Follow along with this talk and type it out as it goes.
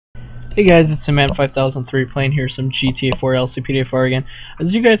Hey guys, it's Man 5003 playing here some GTA 4 lcpdfr again.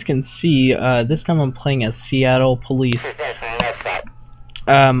 As you guys can see, this time I'm playing as Seattle Police.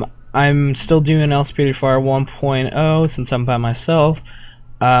 I'm still doing lcpdfr 1.0 since I'm by myself.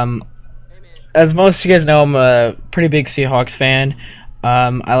 As most of you guys know, I'm a pretty big Seahawks fan.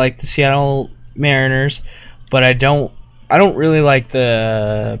 I like the Seattle Mariners, but I don't really like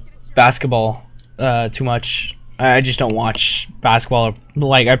the basketball too much. I just don't watch basketball.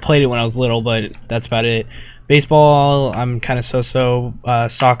 Like, I played it when I was little, but that's about it. Baseball, I'm kind of so-so.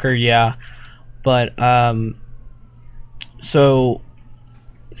 Soccer, yeah, but so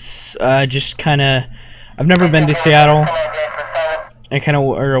just kind of. I've never been to Seattle.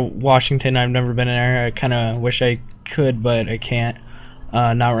 Or Washington. I've never been there. I kind of wish I could, but I can't.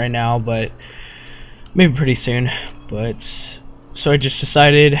 Not right now, but maybe pretty soon. But so I just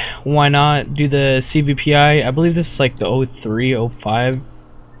decided, why not do the CVPI? I believe this is like the 03, 05.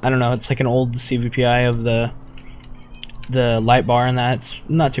 I don't know. It's like an old CVPI of the light bar, and that's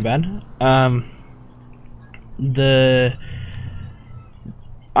not too bad.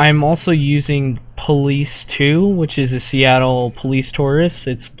 I'm also using Police 2, which is a Seattle Police Taurus.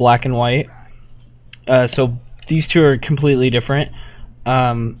 It's black and white. So these two are completely different.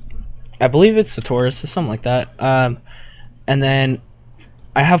 I believe it's the Taurus or something like that. And then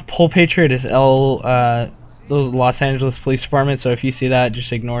I have Pole Patriot as the Los Angeles Police Department. So if you see that,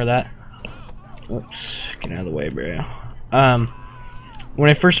 just ignore that. Whoops, get out of the way, bro. When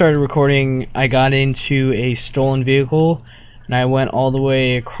I first started recording, I got into a stolen vehicle, and I went all the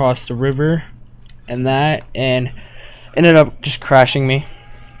way across the river, and ended up just crashing me.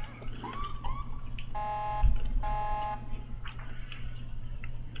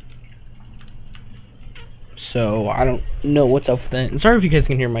 So I don't know what's up with it. Sorry if you guys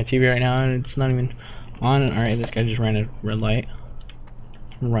can hear my TV right now, and it's not even on. Alright, this guy just ran a red light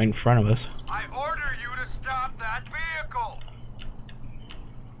right in front of us. I order you to stop that vehicle.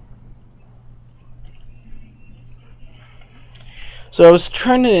 So I was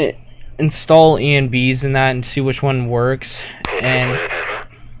trying to install ENBs in that and see which one works, and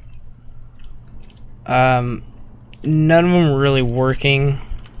none of them were really working.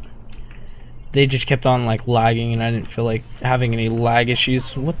 They just kept on like lagging, and I didn't feel like having any lag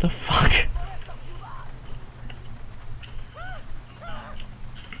issues. What the fuck?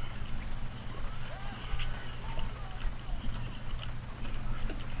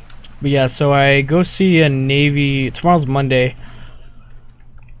 But yeah, so I go see a Navy. Tomorrow's Monday.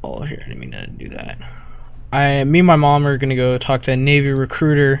 Oh, here, I didn't mean to do that. Me and my mom are gonna go talk to a Navy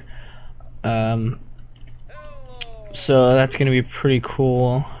recruiter. So that's gonna be pretty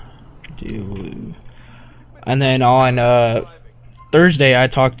cool. And then on Thursday, I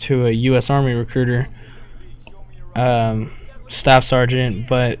talked to a U.S. Army recruiter, staff sergeant,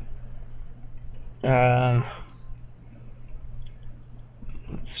 but let's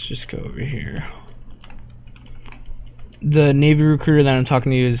just go over here. The Navy recruiter that I'm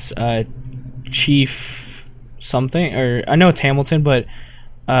talking to is Chief something, or I know it's Hamilton, but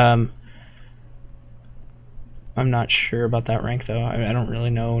I'm not sure about that rank though. I don't really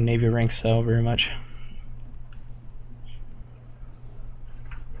know Navy ranks so very much.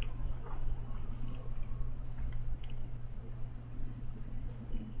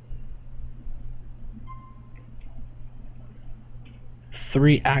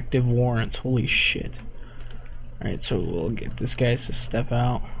 Three active warrants. Holy shit. Alright, so we'll get this guy to step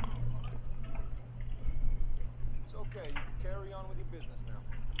out. It's okay, you can carry on with your business now.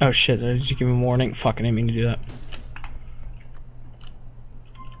 Oh shit, did you give him a warning? Fuck, I didn't mean to do that.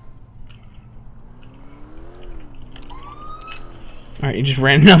 Alright, you just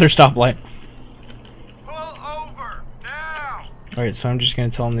ran another stoplight. Pull over now. Alright, so I'm just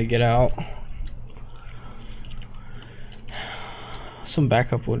gonna tell him to get out. Some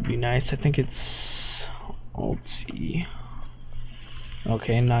backup would be nice. I think it's Alt-C.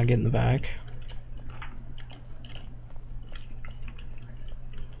 Okay, not get in the back.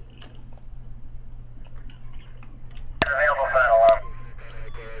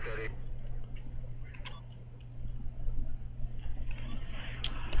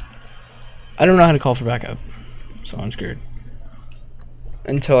 I don't know how to call for backup, so I'm scared.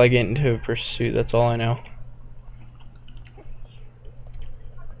 Until I get into a pursuit, that's all I know.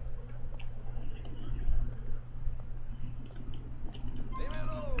 You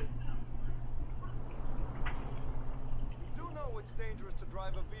do know it's dangerous to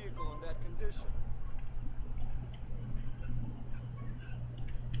drive a vehicle in that condition.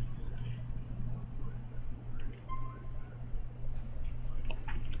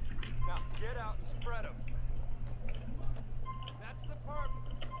 Now get out and spread them. That's the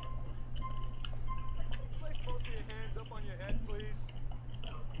purpose. your head, please?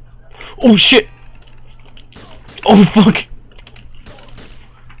 Oh shit! Oh fuck!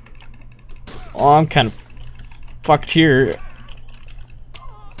 Oh, I'm kind of fucked here.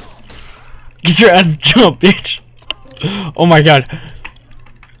 Get your ass jumped, bitch! Oh my god.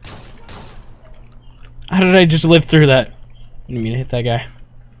 How did I just live through that? I didn't mean to hit that guy.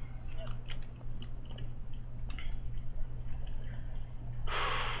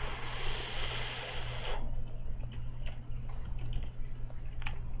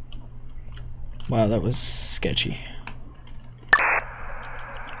 Wow, that was sketchy.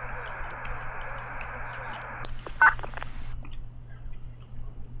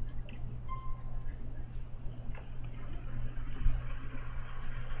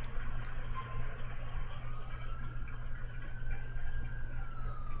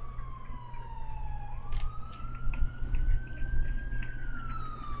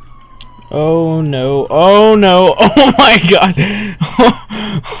 Oh no, oh no, oh my god!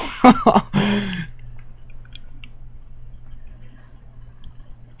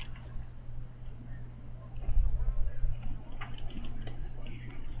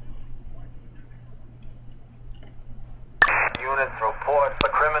 Units report the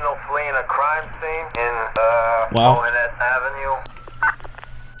criminal fleeing a crime scene in, Wow. Mohanet Avenue.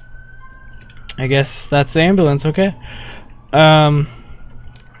 I guess that's the ambulance, okay.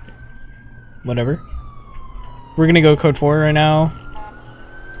 Whatever. We're gonna go code 4 right now.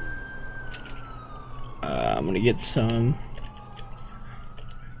 I'm gonna get some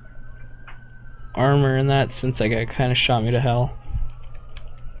armor in that since that guy kinda shot me to hell.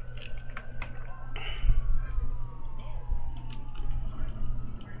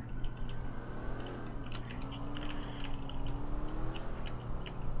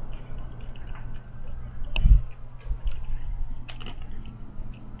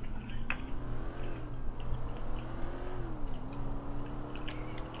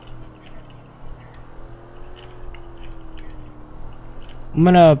 I'm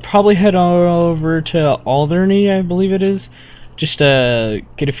gonna probably head over to Alderney, I believe it is, just to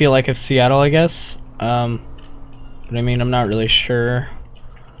get a feel like of Seattle, I guess. But I mean, I'm not really sure.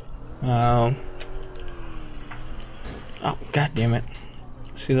 Oh, god damn it!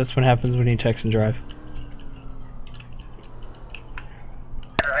 See, that's what happens when you text and drive.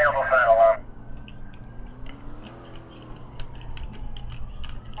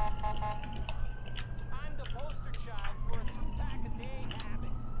 I'm the poster child for a 2-pack-a-day habit.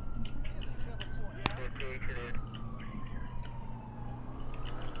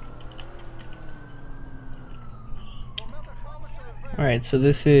 Alright, so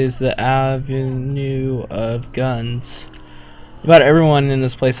this is the Avenue of Guns. About everyone in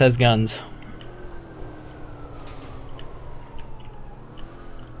this place has guns.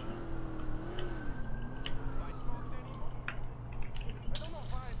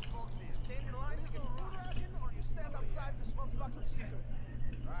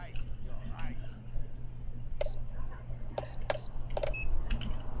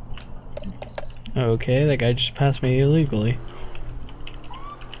 Okay, that guy just passed me illegally.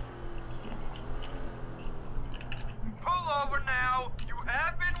 Pull over now. You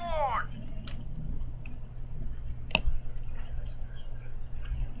have been warned.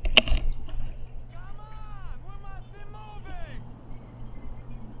 Come on, we must be moving.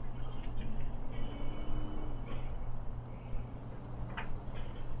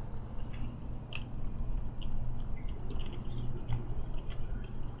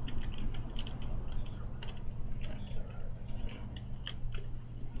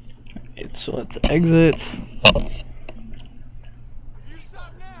 Alright, so let's exit. If you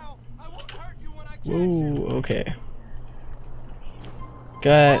stop now, I won't hurt you when I catch you. Whoa, okay.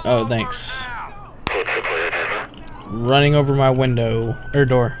 Got, oh, thanks. Running over my window, or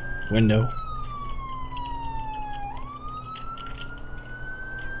door, window.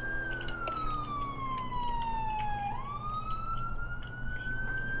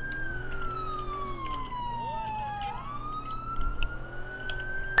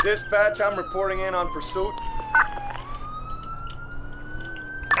 Dispatch, I'm reporting in on pursuit.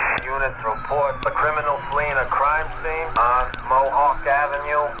 Units report the criminal fleeing a crime scene on Mohawk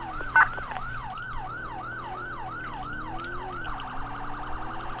Avenue.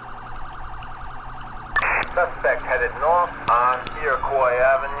 Suspect headed north on Iroquois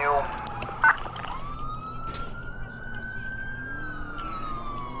Avenue.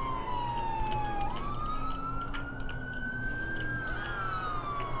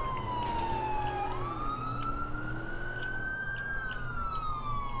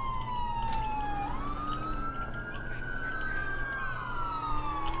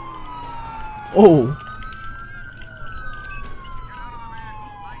 Oh!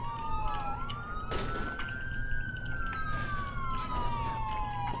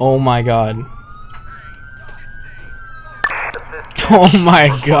 Oh my god. Assistance Oh my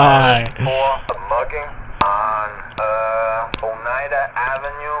required god. for a mugging on Oneida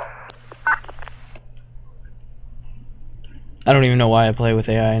Avenue. I don't even know why I play with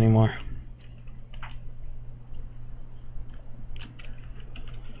AI anymore.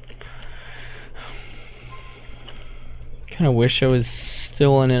 Kind of wish I was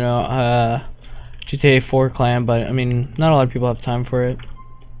still in a GTA 4 clan, but I mean, not a lot of people have time for it.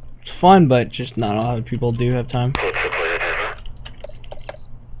 It's fun, but just not a lot of people do have time.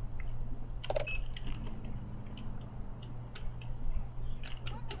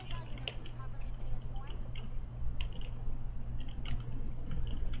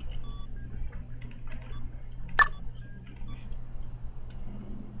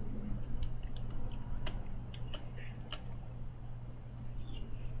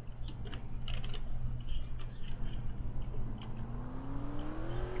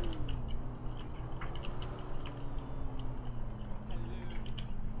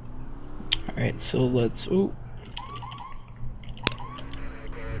 Alright, so let's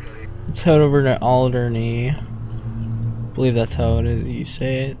head over to Alderney. I believe that's how it is you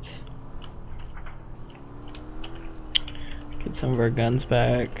say it. Get some of our guns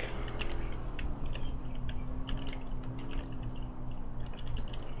back.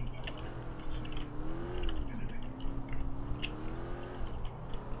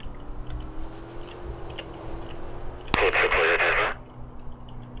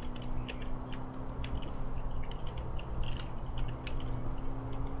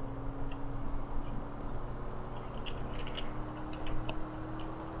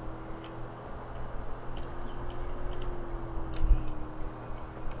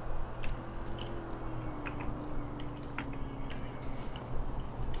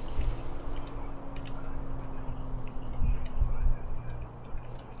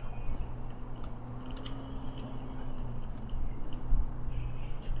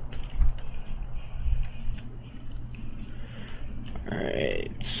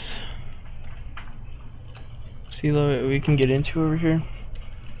 Alright. See what we can get into over here.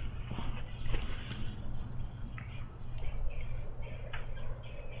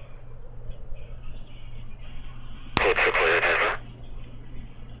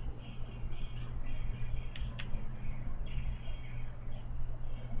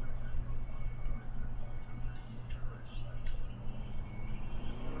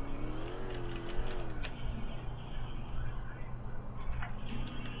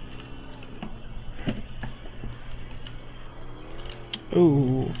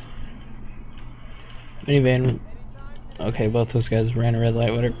 Ooh. Minivan. Okay, both those guys ran a red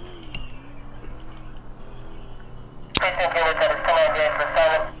light. Whatever.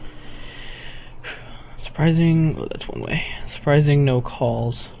 Surprising. Oh, that's one way. Surprising, no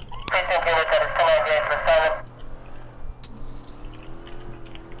calls.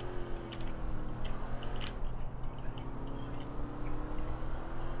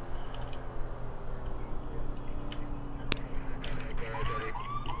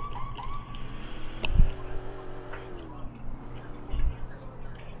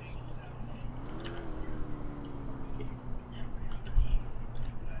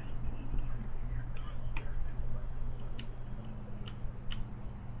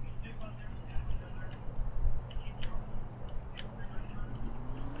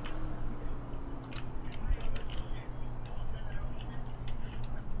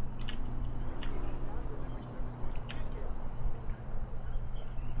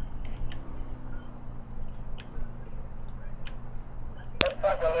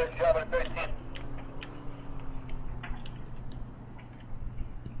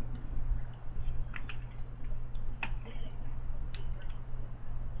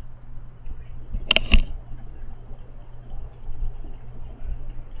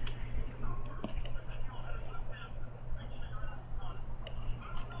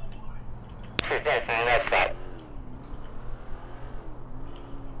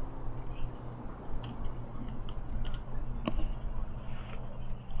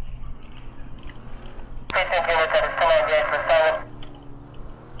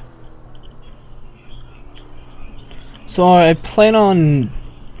 So I plan on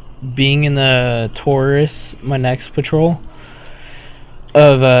being in the Taurus, my next patrol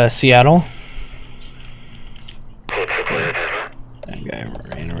of Seattle. That guy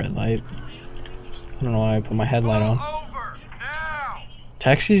ran a red light. I don't know why I put my headlight on.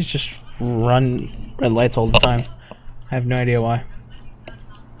 Taxis just run red lights all the time. I have no idea why.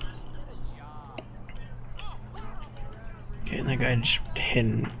 Okay, and that guy just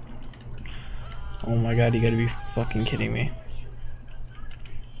hidden. Oh my god, you gotta be fucking kidding me.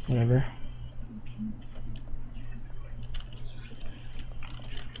 Whatever.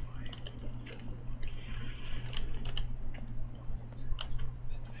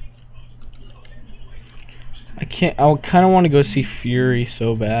 I kind of want to go see Fury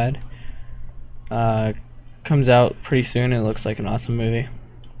so bad. Comes out pretty soon. It looks like an awesome movie.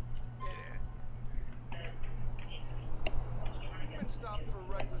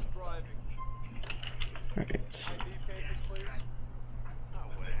 Alright.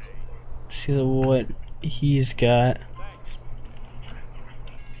 See what he's got.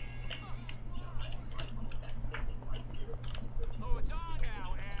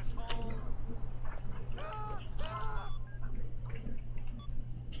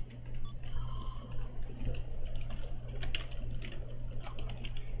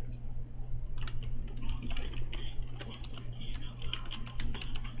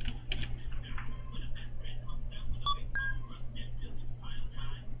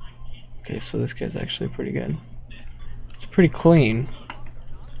 Okay, so this guy's actually pretty good. It's pretty clean.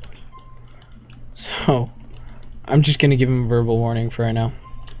 So, I'm just gonna give him a verbal warning for right now.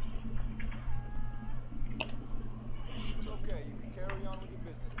 It's okay, you can carry on with your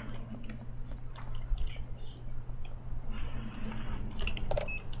business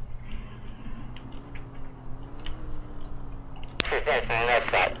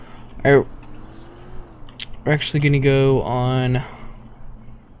now. Alright, we're actually gonna go on.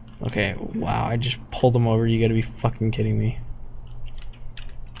 Okay, wow, I just pulled him over. You gotta be fucking kidding me.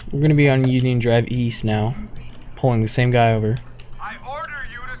 We're gonna be on Union Drive East now, pulling the same guy over. I order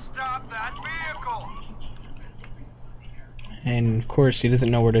you to stop that vehicle! And of course, he doesn't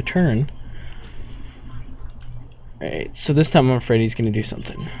know where to turn. Alright, so this time I'm afraid he's gonna do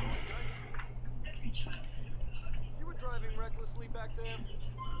something. You were driving recklessly back there?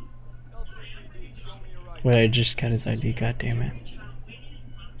 LCPD, show me your ID. Wait, I just got his ID, god damn it. Thank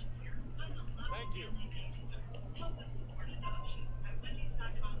you.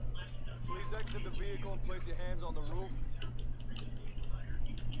 Please exit the vehicle and place your hands on the roof.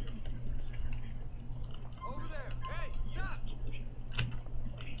 Over there! Hey, stop!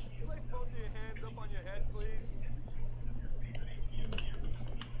 Place both of your hands up on your head, please.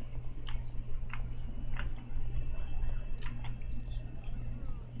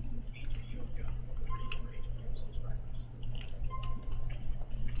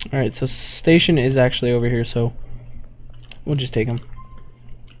 Alright, so station is actually over here, so we'll just take him.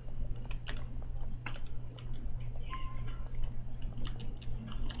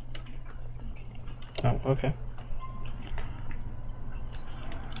 Oh, okay.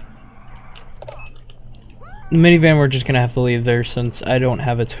 The minivan, we're just gonna have to leave there since I don't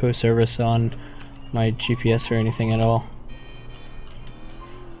have a tow service on my GPS or anything at all.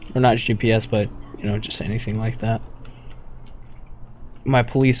 Or not GPS, but, you know, just anything like that. My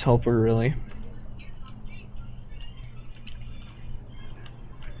police helper, really.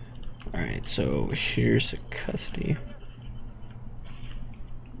 Alright, so here's the custody.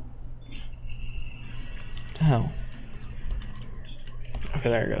 What the hell? Okay,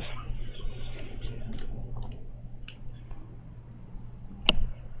 there it goes.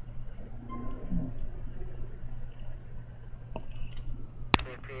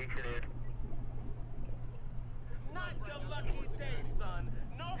 Not your lucky day, son.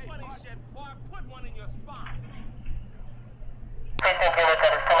 No funny shit, or I put one in your spine.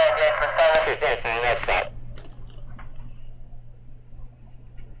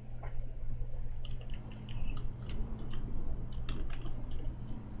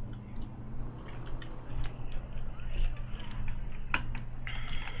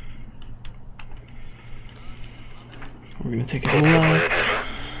 We're gonna take it left.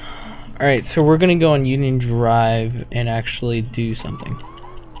 Alright, so we're gonna go on Union Drive and actually do something.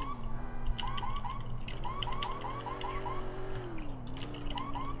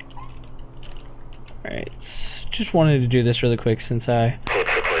 Alright, just wanted to do this really quick since I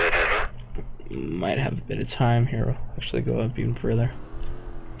might have a bit of time here. We'll actually go up even further.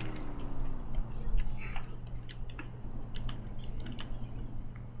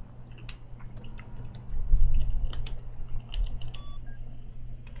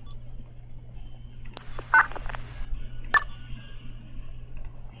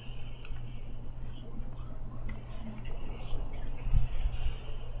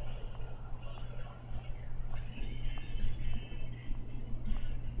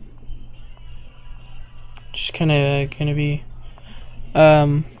 Just kind of gonna be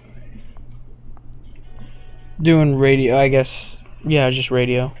doing radio, I guess. Yeah, just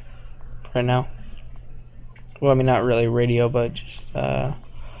radio right now. Well, I mean, not really radio, but just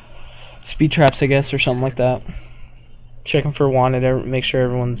speed traps, I guess, or something like that. checking for wanted, make sure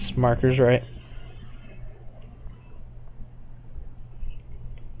everyone's marker's right.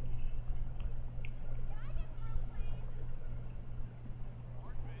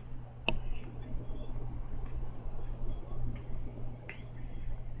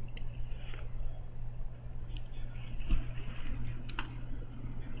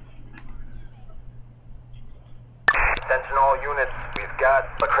 Attention all units, we've got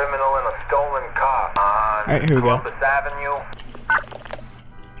a criminal in a stolen car on Alright, here we go. Columbus Avenue.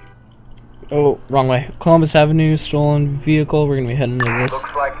 Oh, wrong way. Columbus Avenue, stolen vehicle. We're gonna be heading into this.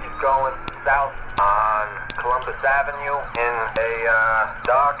 Looks like he's going south on Columbus Avenue in a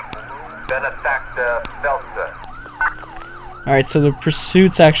dark benefactor Belter. Alright, so the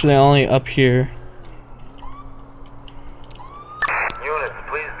pursuit's actually only up here. Units,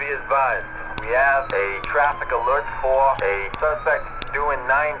 please be advised. We have a traffic alert for a suspect doing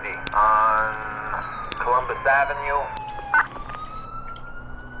 90 on Columbus Avenue.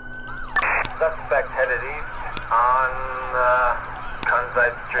 Suspect headed east on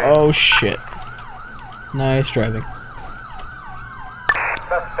Conzite Street. Oh shit. Nice driving.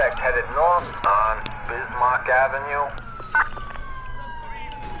 Suspect headed north on Bismarck Avenue.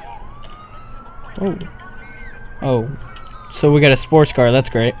 Oh. Oh. So we got a sports car, that's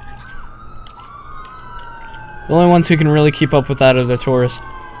great. The only ones who can really keep up with that are the tourists.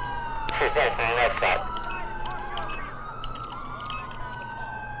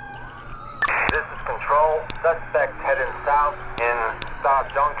 This is control. Suspect heading south in Star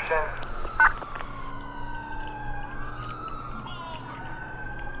Junction.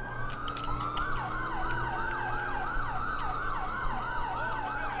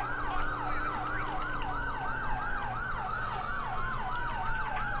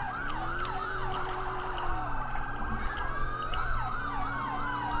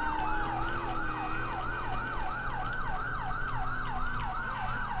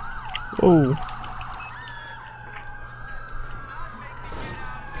 Oh.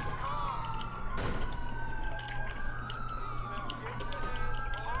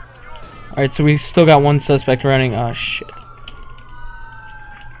 Alright, so we still got one suspect running. Oh shit.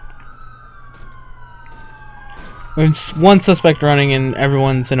 There's one suspect running and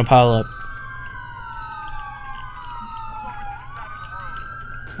everyone's in a pile up.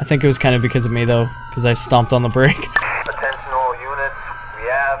 I think it was kind of because of me though, because I stomped on the brake. Attention all units. We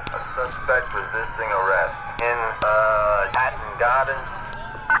have a suspect resisting arrest in Hatton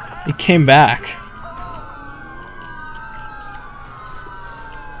Gardens. He came back.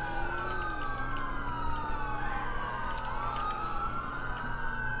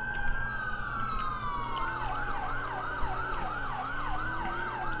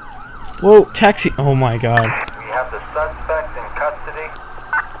 Whoa, taxi. Oh my god. We have the suspect in custody.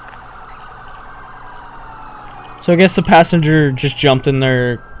 So I guess the passenger just jumped in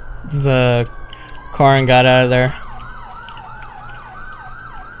the car and got out of there.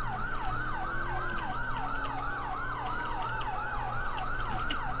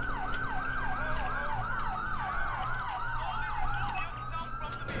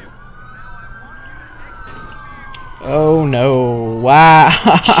 Oh no.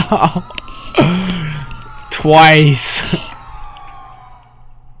 Wow. Twice.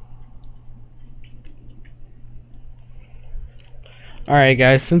 Alright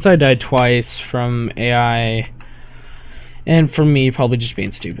guys, since I died twice from AI and from me probably just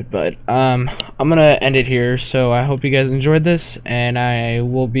being stupid, but I'm gonna end it here. So I hope you guys enjoyed this, and I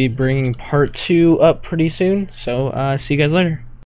will be bringing part 2 up pretty soon. So see you guys later.